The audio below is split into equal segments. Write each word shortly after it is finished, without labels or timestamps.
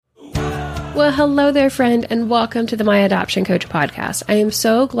Well, hello there, friend, and welcome to the My Adoption Coach podcast. I am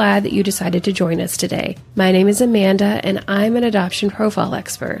so glad that you decided to join us today. My name is Amanda, and I'm an adoption profile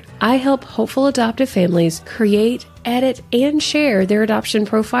expert. I help hopeful adoptive families create, edit, and share their adoption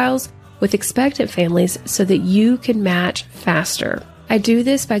profiles with expectant families so that you can match faster. I do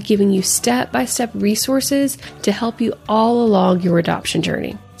this by giving you step-by-step resources to help you all along your adoption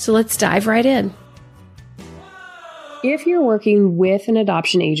journey. So let's dive right in. If you're working with an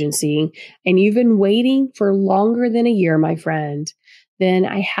adoption agency and you've been waiting for longer than a year, my friend, then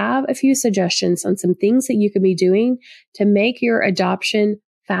I have a few suggestions on some things that you could be doing to make your adoption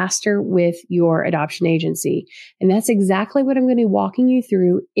faster with your adoption agency. And that's exactly what I'm going to be walking you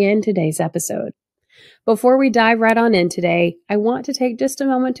through in today's episode. Before we dive right on in today, I want to take just a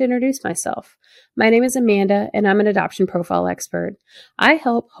moment to introduce myself. My name is Amanda, and I'm an adoption profile expert. I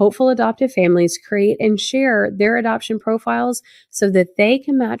help hopeful adoptive families create and share their adoption profiles so that they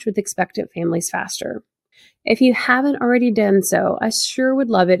can match with expectant families faster. If you haven't already done so, I sure would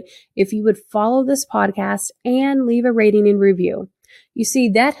love it if you would follow this podcast and leave a rating and review. You see,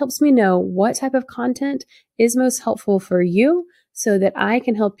 that helps me know what type of content is most helpful for you so that I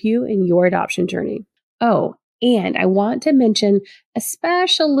can help you in your adoption journey. Oh, and I want to mention a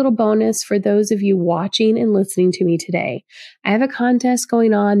special little bonus for those of you watching and listening to me today. I have a contest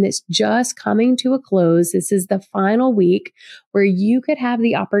going on that's just coming to a close. This is the final week where you could have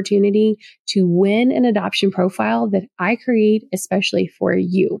the opportunity to win an adoption profile that I create especially for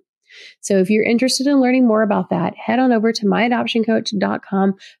you. So if you're interested in learning more about that, head on over to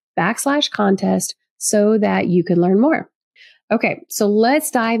myadoptioncoach.com/contest so that you can learn more. Okay, so let's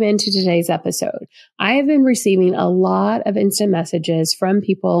dive into today's episode. I have been receiving a lot of instant messages from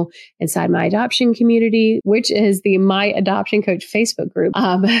people inside my adoption community, which is the My Adoption Coach Facebook group.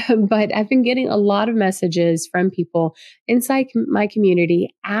 But I've been getting a lot of messages from people inside my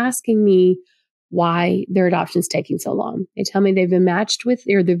community asking me why their adoption is taking so long. They tell me they've been matched with,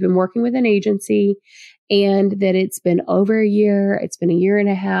 or they've been working with an agency, and that it's been over a year, it's been a year and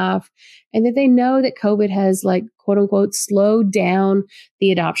a half, and that they know that COVID has quote unquote slowed down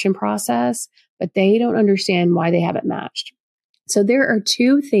the adoption process, but they don't understand why they haven't matched. So there are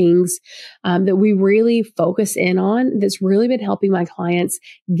two things that we really focus in on that's really been helping my clients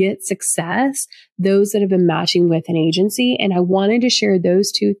get success, those that have been matching with an agency. And I wanted to share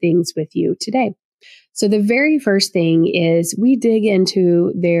those two things with you today. So the very first thing is we dig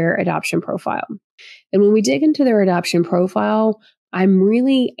into their adoption profile. And when we dig into their adoption profile, I'm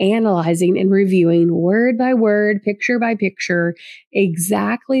really analyzing and reviewing word by word, picture by picture,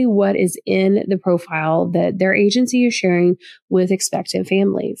 exactly what is in the profile that their agency is sharing with expectant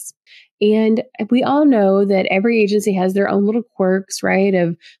families. And we all know that every agency has their own little quirks, right?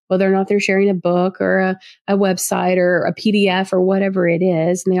 Of whether or not they're sharing a book or a website or a PDF or whatever it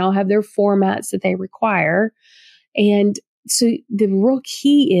is. And they all have their formats that they require. And so the real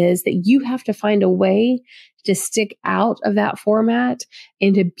key is that you have to find a way to stick out of that format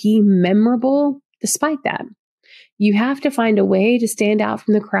and to be memorable despite that. You have to find a way to stand out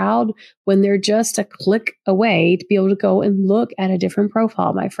from the crowd when they're just a click away to be able to go and look at a different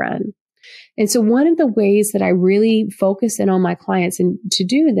profile, my friend. And so one of the ways that I really focus in on my clients and to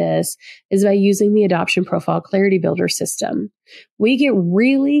do this is by using the Adoption Profile Clarity Builder system. We get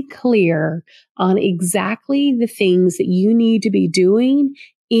really clear on exactly the things that you need to be doing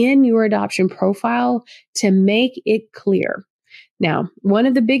in your adoption profile to make it clear. Now, one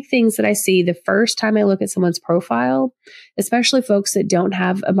of the big things that I see the first time I look at someone's profile, especially folks that don't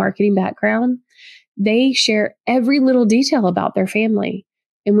have a marketing background, they share every little detail about their family.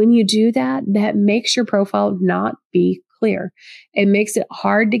 And when you do that, that makes your profile not be clear. It makes it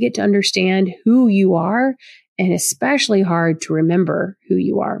hard to get to understand who you are, and especially hard to remember who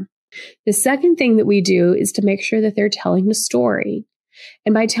you are. The second thing that we do is to make sure that they're telling the story.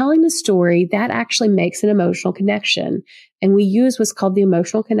 And by telling the story, that actually makes an emotional connection. And we use what's called the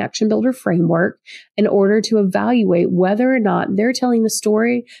Emotional Connection Builder framework in order to evaluate whether or not they're telling the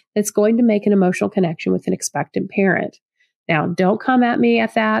story that's going to make an emotional connection with an expectant parent. Now, don't come at me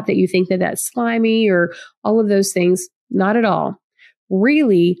at that you think that that's slimy or all of those things. Not at all.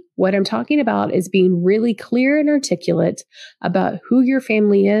 Really, what I'm talking about is being really clear and articulate about who your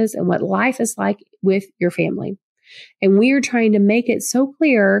family is and what life is like with your family. And we are trying to make it so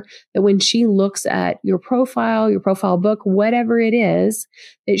clear that when she looks at your profile book, whatever it is,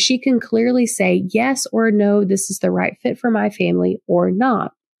 that she can clearly say yes or no, this is the right fit for my family or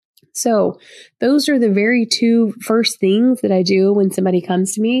not. So those are the very two first things that I do when somebody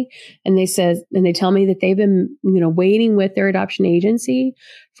comes to me and they tell me that they've been, waiting with their adoption agency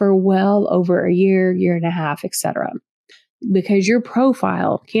for well over a year, year and a half, etc. because your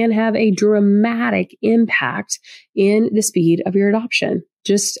profile can have a dramatic impact in the speed of your adoption.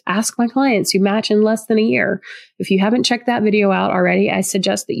 Just ask my clients who match in less than a year. If you haven't checked that video out already, I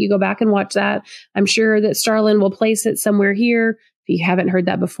suggest that you go back and watch that. I'm sure that Starlin will place it somewhere here. If you haven't heard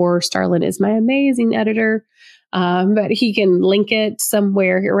that before, Starlin is my amazing editor. But he can link it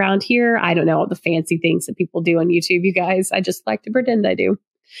somewhere around here. I don't know all the fancy things that people do on YouTube, you guys. I just like to pretend I do.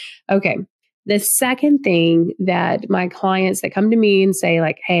 Okay. The second thing that my clients that come to me and say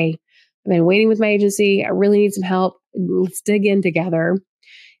like, hey, I've been waiting with my agency. I really need some help. Let's dig in together,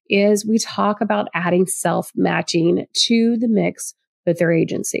 is we talk about adding self-matching to the mix with their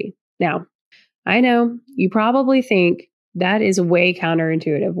agency. Now, I know you probably think that is way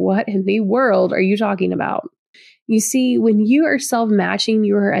counterintuitive. What in the world are you talking about? You see, when you are self-matching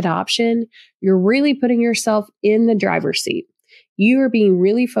your adoption, you're really putting yourself in the driver's seat. You are being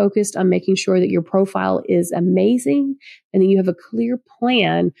really focused on making sure that your profile is amazing and that you have a clear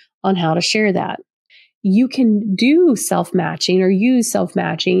plan on how to share that. You can do self-matching or use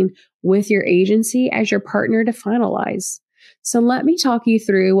self-matching with your agency as your partner to finalize. So let me talk you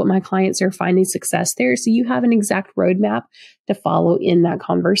through what my clients are finding success there so you have an exact roadmap to follow in that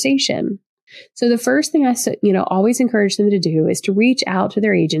conversation. So the first thing I always encourage them to do is to reach out to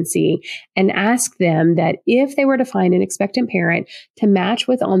their agency and ask them that if they were to find an expectant parent to match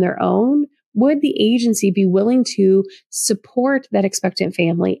with on their own, would the agency be willing to support that expectant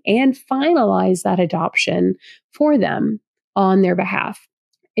family and finalize that adoption for them on their behalf?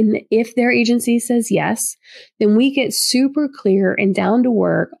 And if their agency says yes, then we get super clear and down to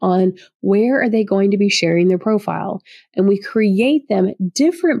work on where are they going to be sharing their profile. And we create them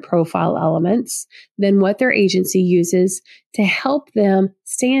different profile elements than what their agency uses to help them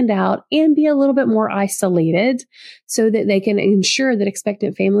stand out and be a little bit more isolated so that they can ensure that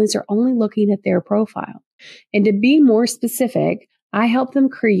expectant families are only looking at their profile. And to be more specific, I help them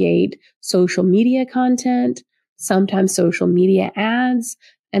create social media content, sometimes social media ads,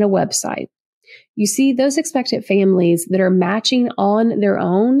 and a website. You see, those expectant families that are matching on their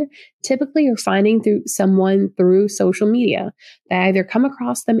own typically are finding someone through social media. They either come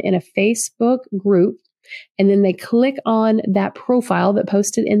across them in a Facebook group, and then they click on that profile that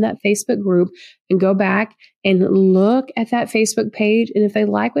posted in that Facebook group and go back and look at that Facebook page. And if they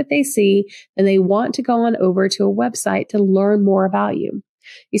like what they see, then they want to go on over to a website to learn more about you.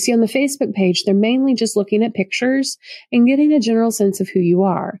 You see, on the Facebook page, they're mainly just looking at pictures and getting a general sense of who you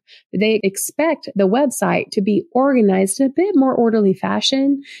are. They expect the website to be organized in a bit more orderly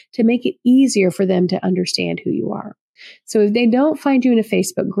fashion to make it easier for them to understand who you are. So if they don't find you in a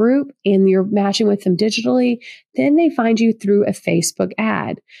Facebook group and you're matching with them digitally, then they find you through a Facebook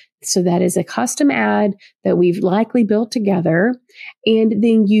ad. So that is a custom ad that we've likely built together. And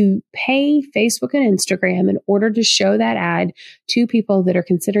then you pay Facebook and Instagram in order to show that ad to people that are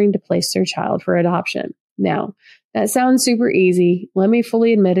considering to place their child for adoption. Now, that sounds super easy. Let me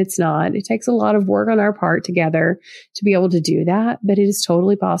fully admit it's not. It takes a lot of work on our part together to be able to do that, but it is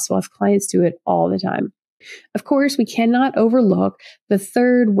totally possible if clients do it all the time. Of course, we cannot overlook the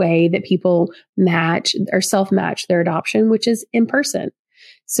third way that people match or self-match their adoption, which is in person.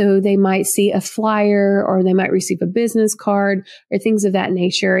 So they might see a flyer or they might receive a business card or things of that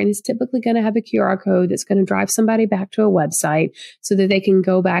nature. And it's typically going to have a QR code that's going to drive somebody back to a website so that they can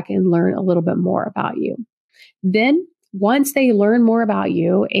go back and learn a little bit more about you. Then once they learn more about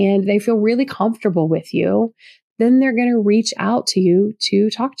you and they feel really comfortable with you, then they're going to reach out to you to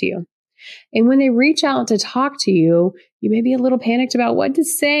talk to you. And when they reach out to talk to you, you may be a little panicked about what to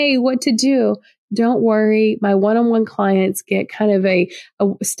say, what to do. Don't worry. My one-on-one clients get kind of a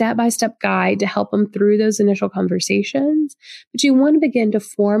step-by-step guide to help them through those initial conversations. But you want to begin to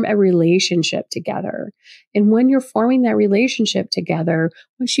form a relationship together. And when you're forming that relationship together,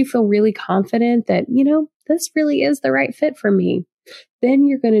 once you feel really confident that, this really is the right fit for me, then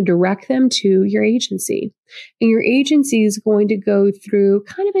you're going to direct them to your agency. And your agency is going to go through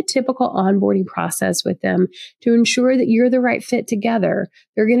kind of a typical onboarding process with them to ensure that you're the right fit together.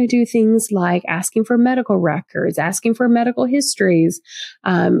 They're going to do things like asking for medical records, asking for medical histories,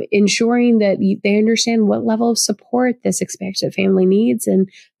 ensuring that they understand what level of support this expectant family needs and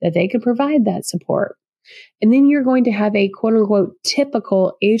that they can provide that support. And then you're going to have a quote unquote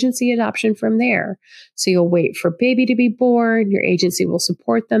typical agency adoption from there. So you'll wait for baby to be born. Your agency will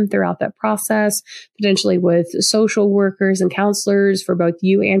support them throughout that process, potentially with social workers and counselors for both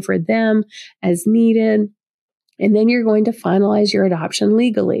you and for them as needed. And then you're going to finalize your adoption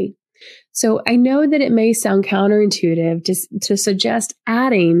legally. So I know that it may sound counterintuitive to suggest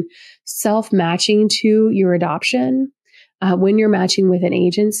adding self-matching to your adoption when you're matching with an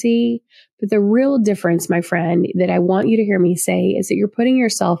agency. But the real difference, my friend, that I want you to hear me say is that you're putting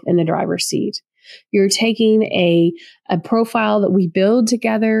yourself in the driver's seat. You're taking a profile that we build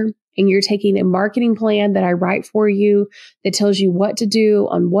together, and you're taking a marketing plan that I write for you that tells you what to do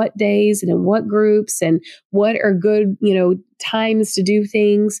on what days and in what groups and what are good, times to do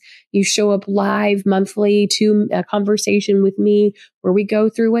things. You show up live monthly to a conversation with me where we go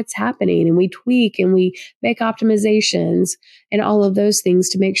through what's happening and we tweak and we make optimizations and all of those things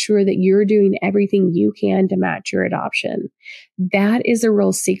to make sure that you're doing everything you can to match your adoption. That is a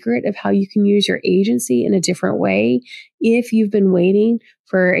real secret of how you can use your agency in a different way if you've been waiting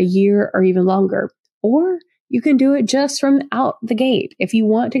for a year or even longer. Or you can do it just from out the gate. If you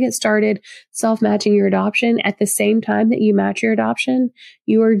want to get started self-matching your adoption at the same time that you match your adoption,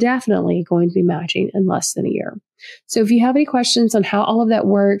 you are definitely going to be matching in less than a year. So if you have any questions on how all of that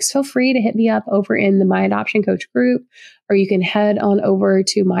works, feel free to hit me up over in the My Adoption Coach group, or you can head on over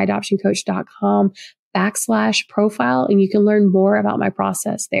to myadoptioncoach.com/profile and you can learn more about my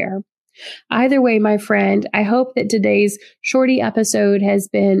process there. Either way, my friend, I hope that today's shorty episode has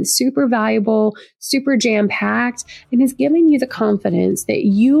been super valuable, super jam-packed, and has given you the confidence that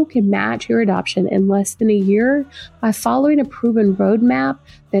you can match your adoption in less than a year by following a proven roadmap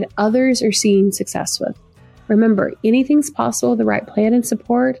that others are seeing success with. Remember, anything's possible with the right plan and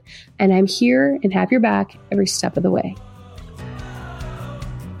support, and I'm here and have your back every step of the way.